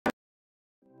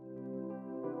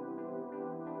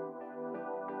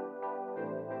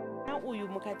uyu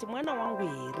mukati mwana wangu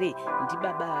here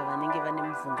ndibaba vanenge vane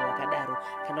mubvunzo wakadaro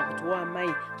kana kuti wamai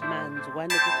manzwa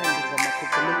nekukandirwa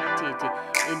makwikwi nematete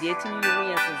ndiye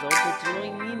tinonyatsoziva kuti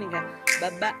tinoninga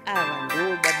baba ava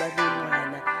ndo baba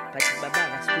vemwana bati baba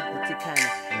havasi kugutsikana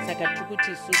saka tiri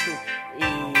kuti isusu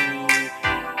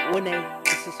onai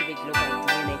isusu veglobal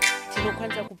DNA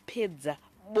tinokwanisa kupedza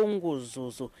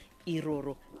bongozozo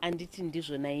iroro anditi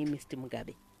ndizvo nai Mr.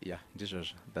 Mugabe? Yeah,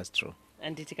 ndizvozvo, that's true.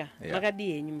 Anditika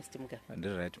makadii henyu Mr. Mugabe?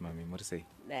 Ndiri right mami, muri sei?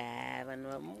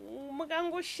 Vanhu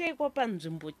mukangoshekwa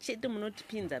panzvimbo chete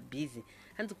munotipinza busy.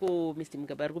 Hanzi ko Mr.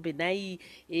 Mugabe ari kupi nai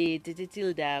tete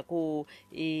Tilda ko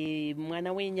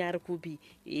mwana wenyu ari kupi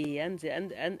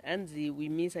hanzi we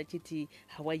miss achiti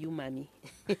how are you mami?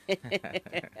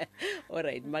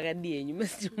 Alright, makadii henyu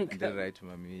Mr. Mugabe? Ndiri right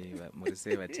mami, muri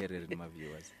sei vateereri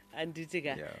nemaviewers?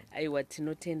 Anditika aiwa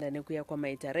tinotenda nekuya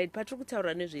kwamaita right patiri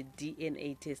kutaura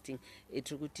nezve-DNA testing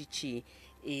tiri kuti chii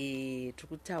tiri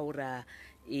kutaura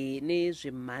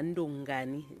nezvemhando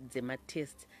ngani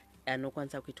dzematest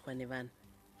anokwanisa kuitwa nevanhu.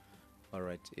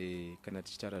 Alright, kana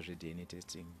tichitaura zve-DNA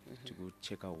testing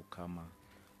tikucheka ukama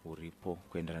huripo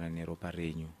kuenderana neropa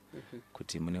renyu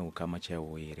kuti mune ukama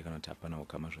chaihwo here kana kuti hapana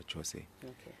ukama zvachose.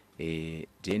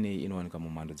 DNA inowanikwa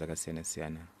mumhando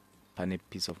dzakasiyana-siyana. Pane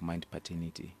peace of mind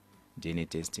paternity DNA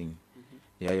testing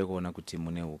yayo kuona kuti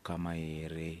mune ukama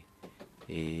here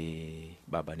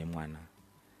baba nemwana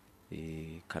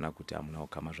kana kuti hamuna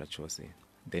ukama zvachose.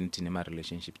 Then tine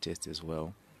ma-relationship test as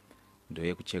well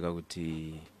ndoye kucheka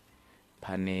kuti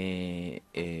pane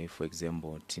for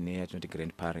example tine yatinoti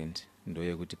grandparent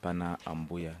ndoye kuti pana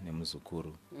ambuya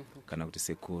nemuzukuru kana kuti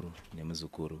sekuru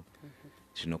nemuzukuru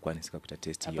zvinokwanisika kuita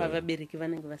test iyoyo. Apa vabereki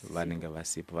vanenge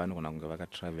vasipo vanogona kunge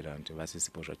vakatravela kuti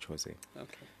vasisipo zvachose.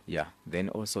 Yeah, then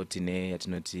also tine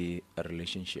yatinoti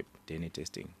relationship DNA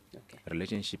testing.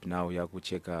 Relationship now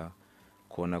yakucheka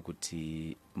kuona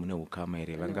kuti mune ukama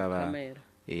here vangava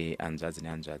hanzvadzi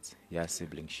nehanzvadzi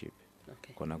siblingship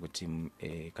kuona kuti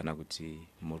kana kuti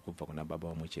muri kubva kuna baba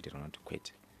vamwe chete kana kuti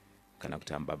kwete kana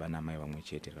kuti baba namai vamwe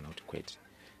chete kana kuti kwete.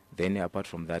 Then apart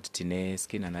from that tine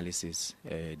skin analysis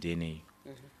DNA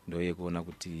ndoye kuona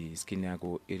kuti skin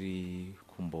yako iri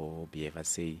kumbobehave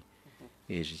sei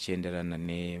zvichienderana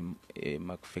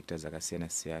nemafactors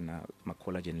akasiyana-siyana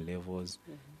macollagen levels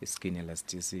skin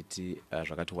elasticity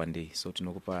zvakati wandei. So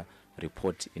tinokupa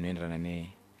report inoenderana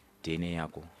neDNA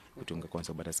yako kuti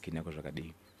ungakwanisa kubata skin yako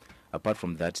zvakadii. Apart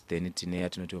from that then tine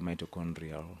yatinoti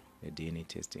mitochondrial DNA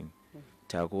testing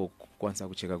takukwanisa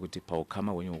kucheka kuti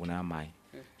paukama hwenyu kuna amai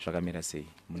zvakamira sei,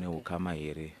 mune ukama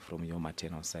here from your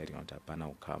maternal side kana kuti hapana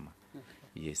ukama.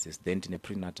 Yes. Then tine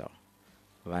prenatal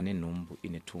vane nhumbu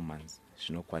ine 2 months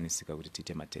zvinokwanisika kuti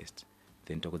tiite matest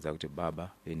then tokudza kuti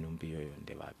baba venhumbu iyoyo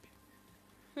ndevapi.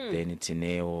 Then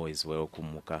tinewo as well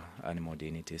kumuka animal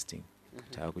DNA testing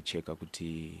takucheka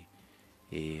kuti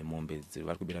mombe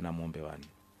vari kubirana mombe vanhu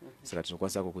saka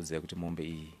tinokwanisa kukuziva kuti mombe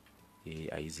iyi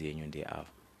haizi yenyu ndeava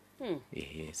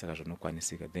saka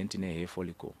zvinokwanisika. Then tine hair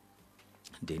follicle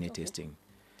DNA testing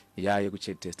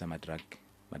yekuchetesta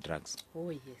madrugs.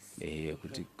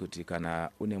 Kuti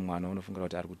kana une mwana unofungira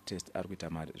kuti ari kuita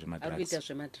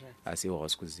zvemadrugs asi iwo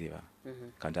hausi kuziva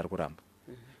kana ari kuramba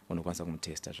unokwanisa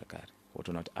kumutesta zvakare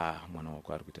wotoona kuti mwana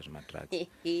wako ari kuita zvemadrugs.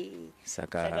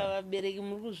 Saka vabereki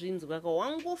muri kuzvinzwa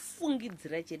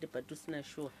wangofungidzira chete but usina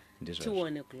sure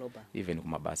tione global. Even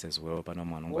kumabasa as well pana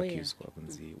mwana ungakiuswa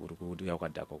kunzi uri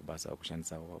wakadhakwa kubasa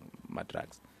kushandisa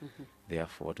madrugs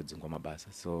therefore watodzingwa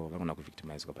mabasa so vanogona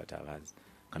kuvictimizwa but havazi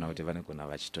kana kuti vanogona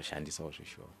vachitoshandisawo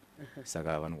zvishuwa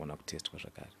saka vanogona kutestwa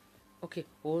zvakare. Okay,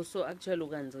 also actually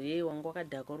ukanzo wanga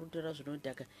wakadhaka urutora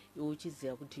zvinodhaka iwe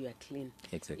uchiziva kuti you are clean.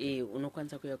 Exactly.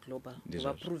 Unokwanisa kuya global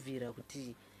vaprovira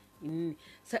kuti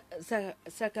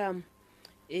saka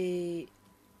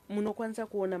munokwanisa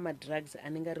kuona madrugs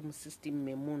anenge ari musystem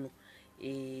memunhu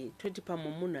toti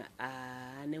pamwe munhu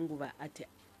ane nguva ati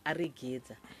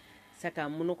aregedza saka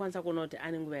munokwanisa kuona kuti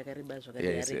ane nguva yakareba zvakati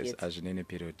yes. Hazvinene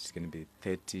period it can be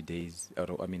 30 days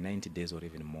or 90 days or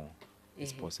even more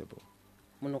it's possible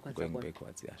going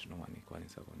backwards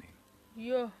zvinokwanisa kuoneka.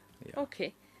 Yeah.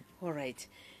 Okay, all right.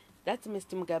 That's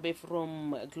Mr. Mugabe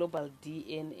from Global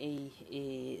DNA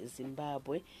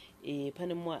Zimbabwe.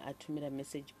 Pane mwa atumira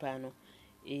message pano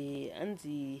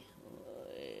anzi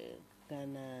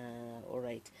kana all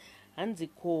right anzi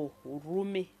ko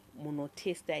rume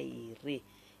munotesta here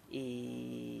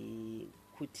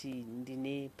kuti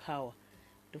ndine power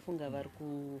ndofunga vari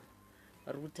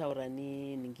kutaura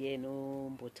ninge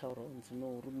inombotaura unzi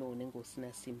no rume unenge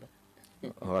usina simba.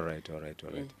 All right.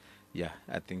 Yeah,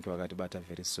 I think vakatibata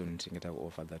very soon tingeta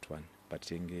offer that one but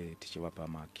tinge tichivapa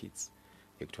ma kits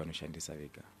ekuti vanoshandisa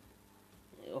vega.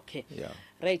 Okay. Yeah.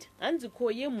 Right. Hanzi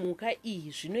ko yemhuka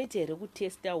iyi zvinoita here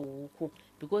kutesta huku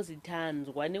because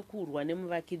tanzwa nekurwa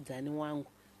nemuvakidzani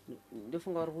wangu.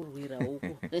 Ndofunga uri kurwira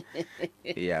huku.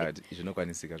 Yeah,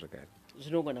 zvinokwanisika zvakare.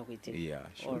 Zvinogona kuitika.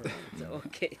 Yeah, sure. Alright.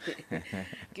 Okay.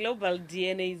 Global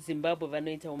DNA Zimbabwe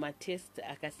vanoita matest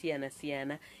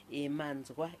akasiyana-siyana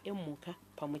emanzwa emhuka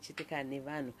pamwechete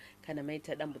nevanhu kana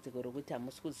maita dambudziko rokuti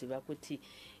hamusi kuziva kuti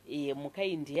mhuka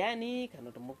iyi ndiyani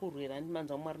kana kuti muri kurwira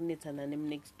manzwa mwari netsana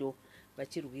nemunext door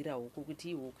vachirwira huku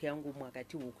kuti huku yangu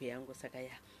mwakati huku yangu saka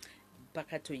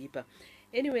pakatoipa.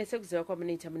 Anyway, sekuziva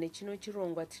kwamunoita mune chino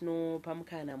chirongwa tinopa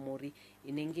mukana muri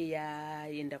inenge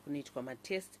yaenda kunoitwa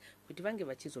matest kuti vange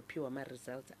vachizopiwa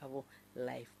maresults avo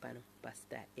live pano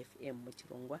paStar FM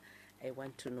muchirongwa I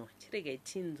want to know. Chirege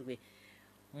tinzwe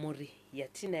muri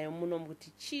yatinayo muno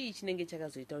kuti chii chinenge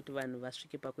chakazoita kuti vanhu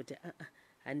vasvike pakuti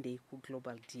handei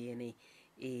kuGlobal DNA.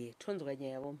 Tonzwa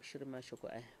nyaya yavo mushure mashoko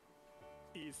aya.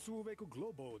 Isuve ku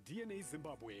Global DNA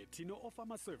Zimbabwe tino offer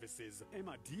ma services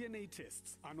ema DNA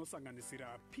tests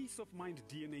anosanganisira peace of mind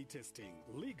DNA testing,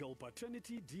 legal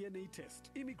paternity DNA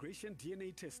test, immigration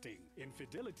DNA testing,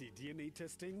 infidelity DNA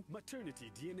testing,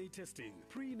 maternity DNA testing,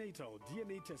 prenatal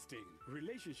DNA testing,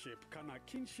 relationship kana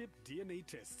kinship DNA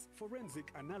tests,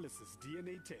 forensic analysis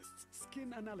DNA tests,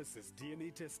 skin analysis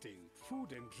DNA testing,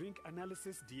 food and drink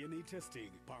analysis DNA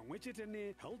testing, pamwechete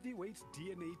ne healthy weight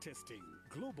DNA testing.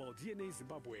 Global DNA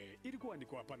Zimbabwe iri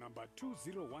kuwanikwa pa namba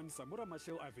 201 Samora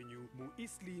Machel Avenue mu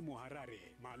Eastleigh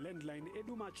Muharare. Ma landline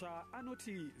edu macha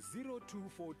anoti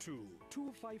 0242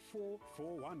 254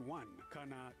 411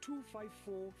 kana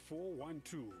 254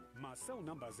 412. Ma cell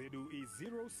number zedu is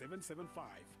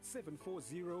 0775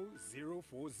 740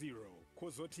 040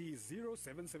 kozoti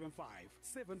 0775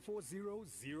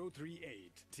 740 038.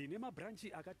 Tine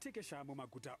mabranchi akatekesha mu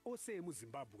maguta ose mu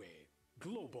Zimbabwe.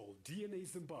 Global DNA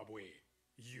Zimbabwe.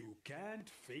 You can't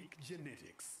fake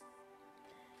genetics.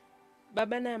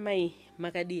 Baba na amai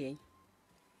makadi hei?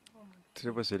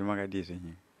 Tiripo zviri makadi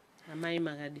zvenye. Amai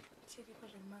makadi? Chiripo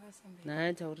zviri makasembera.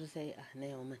 Naataurisai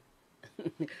nehoma.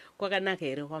 Kwakanaka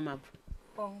here kwamapo?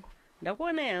 Bongo.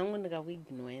 Ndakuona yangu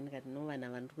ndikakuignore ndikati no vana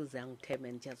vandiri kuziva hangu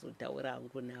time ndichazotaura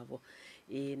hangu navo.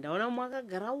 Ndaona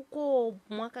mwakagara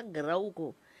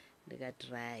uko.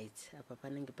 Ndikati right, apa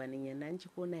panenge pane nyaya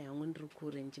ndichikuona yangu ndiri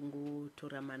kure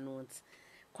ndichingotora manotsi.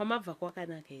 Kwamabva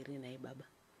kwakanaka here nai baba?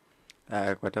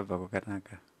 Kwatabva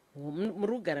kwakanaka.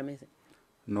 Muri kugara mese?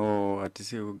 No,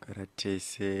 hatisi kugara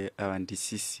tese. Ava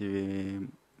ndisisi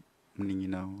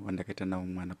munin'ina wandakaita nawo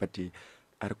mwana but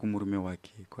ari kumurume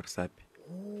wake kuRusape.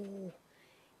 Oh,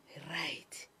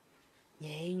 right.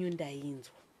 Nyaya yenyu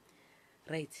ndainzwa.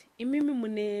 Right. Imimi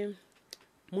mune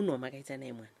munhu wamakaita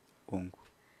naye mwana? Ongu.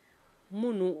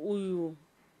 Munhu uyu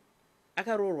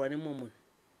akaroorwa nemumwe munhu?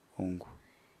 Ongu.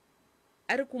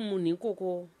 Ari kumunhu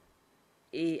ikoko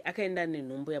akaenda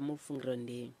nenhombo yamufungira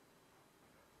ndei?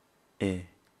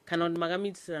 Kana kuti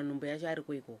makamitisira nhombo yacho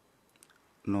ariko ikoko?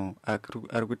 No,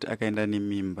 ari kuti akaenda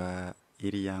nemimba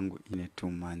iri yangu ine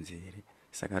 2 months here.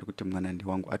 Saka ari kuti mwana ndi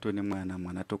wangu atone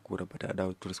mwana atokura but ada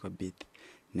kuturiswa birth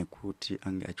nekuti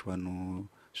ange achiwano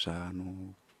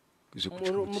zvano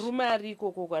murume ari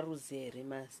ikoko kwaruzere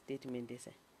mastatement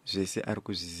ese? Zvese ari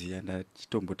kuzviziva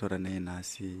ndachitombotaura naye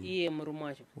nhasi. Iye murume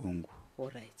wacho? Ongu.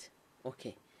 Alright.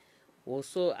 Okay.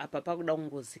 So apa pakuda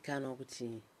kungozikanwa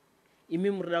kuti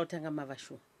imi murida kutanga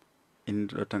mavashuwa? Ini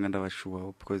ndoda kutanga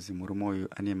ndavashuwa because murume uyu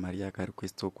ane mari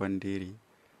yakarequesta kwandiri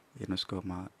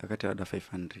inosvika akati ada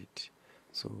 500.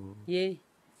 So yei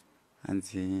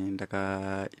hanzi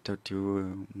ndakaita kuti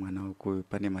mwana wako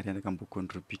pane mari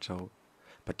yandakambocontributawo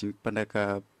but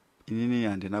inini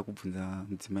handina kubvunza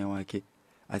mudzimai wake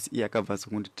asi iye akabva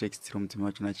azokunditextira mudzimai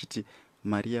wacho achiti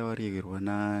mari yawaregerwa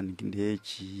nanhingi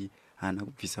ndeyechii, haana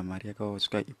kubvisa mari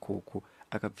yakawasvika ikoko,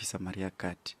 akabvisa mari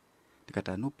yakati.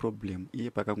 Ndikati no problem. Iye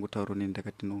pakangotaura neni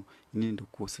ndakati no, inini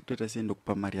ndokusa toita sei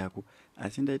ndokupa mari yako,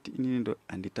 asi ndaiti inini ndo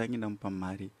handitangi ndamupa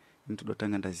mari, ini ndoda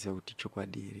kutanga ndaziva kuti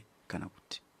chokwadi here kana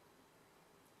kuti.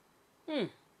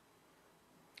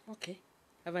 Okay.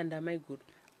 Ava ndamai guru?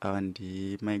 Ava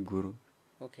ndi mai guru.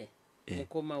 Okay.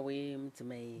 Mukoma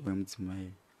wemudzimai?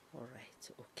 Wemudzimai.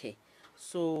 Alright, okay.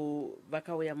 So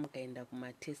vakauya mukaenda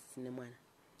kumatests nemwana?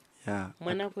 Yeah.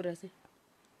 Mwana akura sei?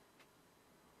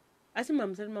 Asi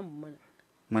mamusari mambo mwana?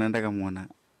 Mwana ndakamuona.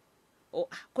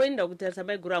 Koenda kutarisa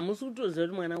mai guru hamusi kutoziva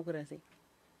kuti mwana akura sei?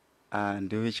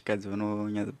 Ndevechikadzi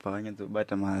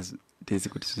vanonyadzobata madhezi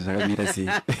kuti zvinhu zvakamira sei.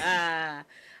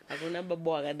 Hakuna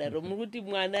baba wakadaro. Muri kuti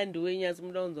mwana ndiwenyu asi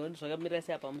muda kunzwa kuti zvakamira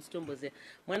sei apa musitomboziva.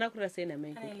 Mwana akura sei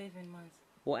namai guru? Ane 11 months.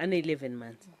 Ane 11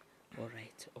 months.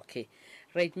 Alright, okay.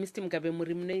 Right, Mr. Mugabe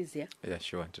muri munoiziya Yeah,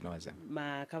 sure, ndinoziva.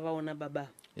 makavaona baba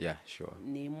Yeah, sure.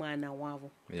 nemwana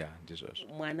wavo. Yeah, ndizvozvo.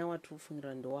 Mwana watiri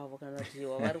kufungira ndewavo kana kuti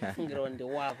wavari kufungirawo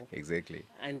ndewavo. Exactly.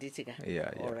 Anditika.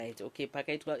 Yeah. Alright, okay,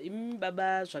 pakaitwa imi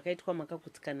baba zvakaitwa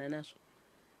makagutsikana nazvo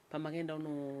pamakaenda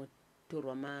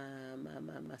unotorwa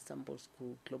masamples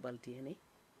kuglobal DNA.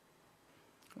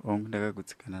 Ongu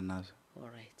ndakagutsikana nazvo.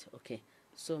 Alright, okay,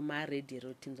 so maready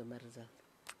here tinzwa maresult.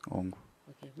 Ongu.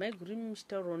 Okay, maiguri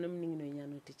muchitaurawo nemunin'ino wenyu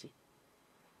anoti chii?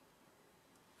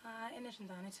 ene zvinhu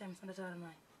ndaaneti musandataura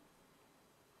naye.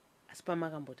 Asi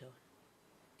pamakambotaura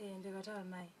Ndakataura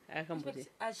naye. akamboti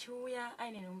Achiuya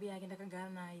aine nhumbi yake ndakagara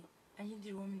naye.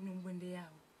 Achindirwo nombonde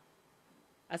yavo.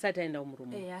 asati aenda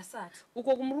kumurume Asati.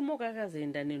 uko kumurume uko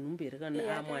akazoenda nenhumbi here kana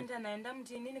amwana. Akaenda naye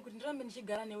ndamuti inini kuti ndirambe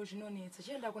ndichigara newe zvinonetsa.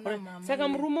 Chienda kuna mama. Saka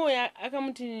murume uyo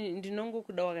akamuti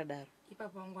ndinongokuda wakadaro.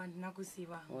 Ipapo wangu handina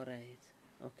kuziva. Alright,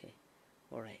 okay,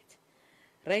 alright.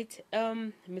 Right,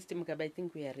 Mr. Mugabe, I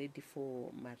think we are ready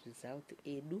for my result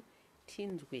edu.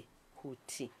 Tinzwe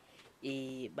kuti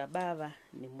babava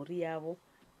nemhuri yavo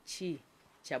chi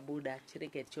chabuda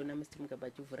chirege tichiona Mr. Mugabe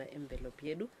achivhura envelope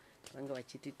yedu vanga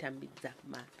vachititambidza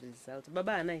ma result.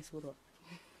 Baba hana isurwa.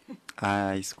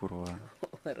 Isikurwa.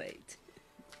 Alright.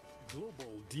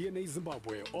 Global DNA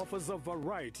Zimbabwe offers a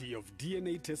variety of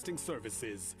DNA testing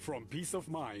services, from peace of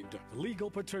mind,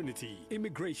 legal paternity,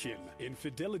 immigration,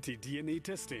 infidelity DNA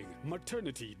testing,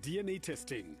 maternity DNA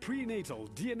testing, prenatal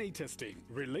DNA testing,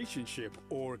 relationship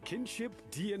or kinship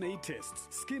DNA tests,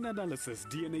 skin analysis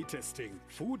DNA testing,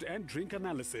 food and drink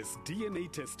analysis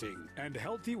DNA testing, and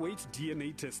healthy weight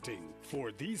DNA testing.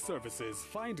 For these services,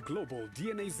 find Global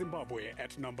DNA Zimbabwe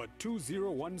at number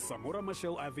 201 Samora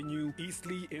Machel Avenue,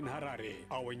 Eastleigh in Harare.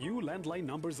 Our new landline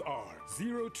numbers are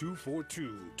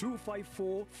 0242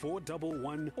 254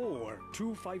 411 or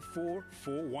 254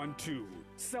 412.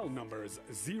 Cell numbers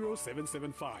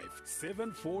 0775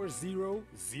 740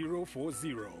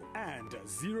 040 and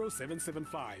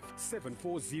 0775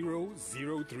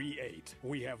 740 038.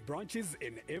 We have branches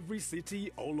in every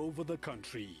city all over the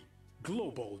country.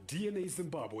 Global DNA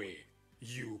Zimbabwe.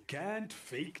 You can't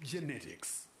fake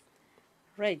genetics.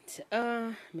 Right,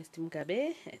 Mr.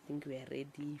 Mugabe, I think we are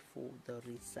ready for the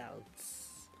results.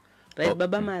 Right,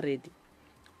 Baba, ma ready?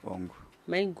 Ongu.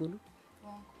 Maiguru?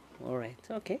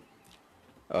 Alright, okay.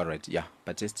 Alright, yeah,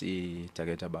 but just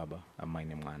tageta baba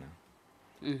amaine mwana.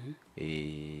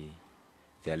 The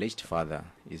alleged father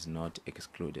is not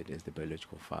excluded as the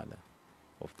biological father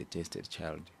of the tested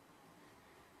child.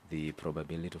 The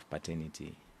probability of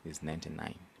paternity is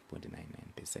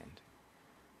 99.99%.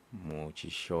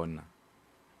 Muchishona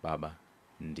baba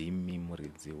ndimi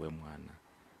muridzi wemwana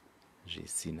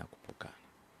zvisina kupokana.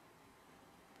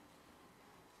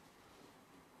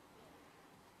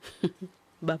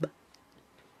 Baba,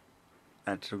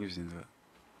 Atiri kuzvinzwa.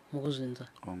 mukuzvinzwa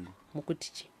Ongu.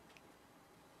 mukutichi?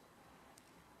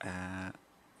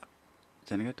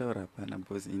 Chandingataura hapana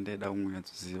because indaida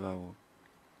kunyatsozivawo.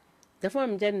 Ndafuma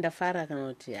mchani ndafara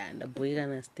kana kuti ndabhoika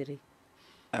na stiri.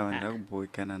 Aiwa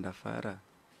ndakubhoikana ndafara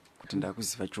kuti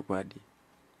ndakuziva chokwadi.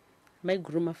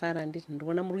 Maiguru mafara nditi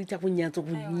ndikuona muri kuita kunyatso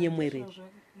kunyemwerera.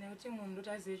 Nekuti munhu ndoti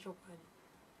azive chokwadi.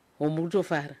 Muri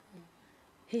kutofara.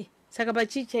 Hey, saka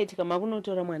pachii chaitika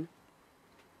makunotora mwana?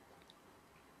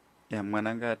 Ya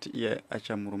mwana ngati iye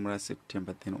achamurumura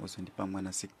September then ozondipa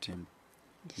mwana September.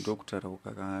 Ndokutaura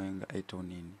kukakanga aita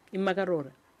unini. Imi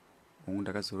makarora? Ongu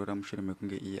ndakazorora mushure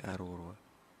mekunge iye arorwa.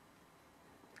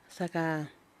 Saka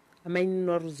amaini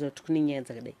noruziva kuti kune nyaya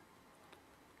dzakadai.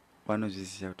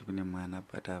 Vanozviziva kuti kune mwana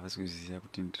but havasi kuziva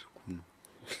kuti ndiri kuno.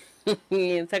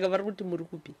 Saka vari kuti muri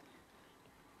kupi?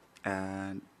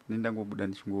 Nendangobuda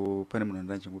pane munhu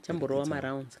andandichingoperekedza. Chamborowa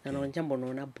marounds kana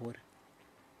uchambonoona bhora.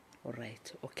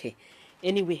 Alright, okay.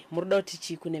 Anyway, murida kuti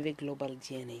chii kune veglobal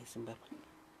DNA Zimbabwe?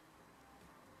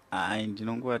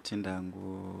 Ndinongovatenda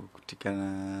hangu kuti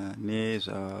kana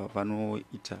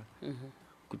nezvavanoita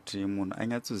kuti munhu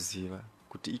anyatsoziva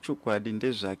kuti ichokwadi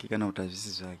ndezvake kana kuti hazvisi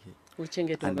zvake.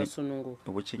 Uchengeta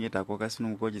wakasununguka. Uchengeta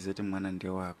kwakasununguka uchizoti mwana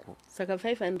ndewako. Saka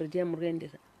 500 yamuri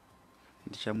kuendesa?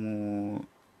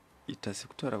 Ndichamuita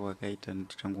sekutaura kwakaita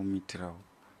ndichangomuitirawo.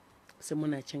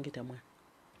 Semunhu achengeta mwana.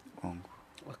 Ongu.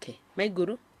 Okay.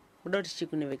 Maiguru, muda kuti chii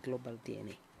kune veglobal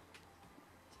DNA?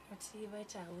 Kuti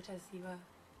vaita utaziva.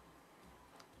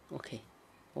 Okay.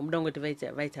 Muda ngoti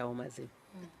vaitawo mazivo.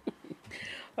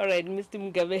 Alright, Mr.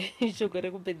 Mugabe, shoko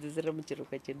rekupedzisira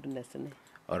muchirukwa chedu nasinai.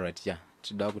 Alright, yeah,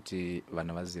 tinoda kuti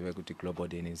vana vazive kuti Global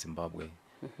DNA Zimbabwe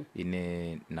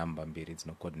ine namba mbiri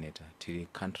dzinocoordinator tiri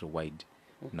country wide.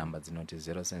 Number dzinoti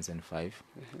 0775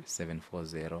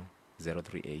 740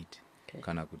 038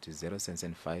 kana kuti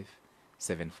 0775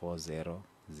 740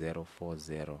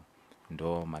 040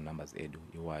 ndo manumbers edu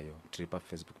iwayo. Tiri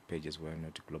Facebook page as well,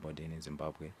 not Global DNA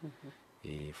Zimbabwe,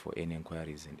 for any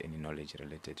inquiries and any knowledge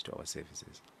related to our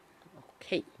services.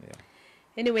 Okay. Yeah.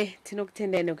 Anyway,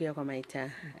 tinokutendeni kuya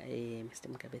kwamaita Mr.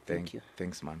 Mugabe. Thank you.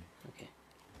 Thanks man. Okay.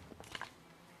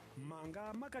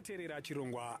 Manga makaterera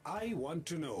chirongwa I want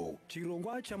to know.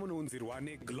 Chirongwa chamunonzirwa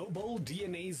ne Global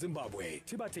DNA Zimbabwe.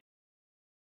 Tibate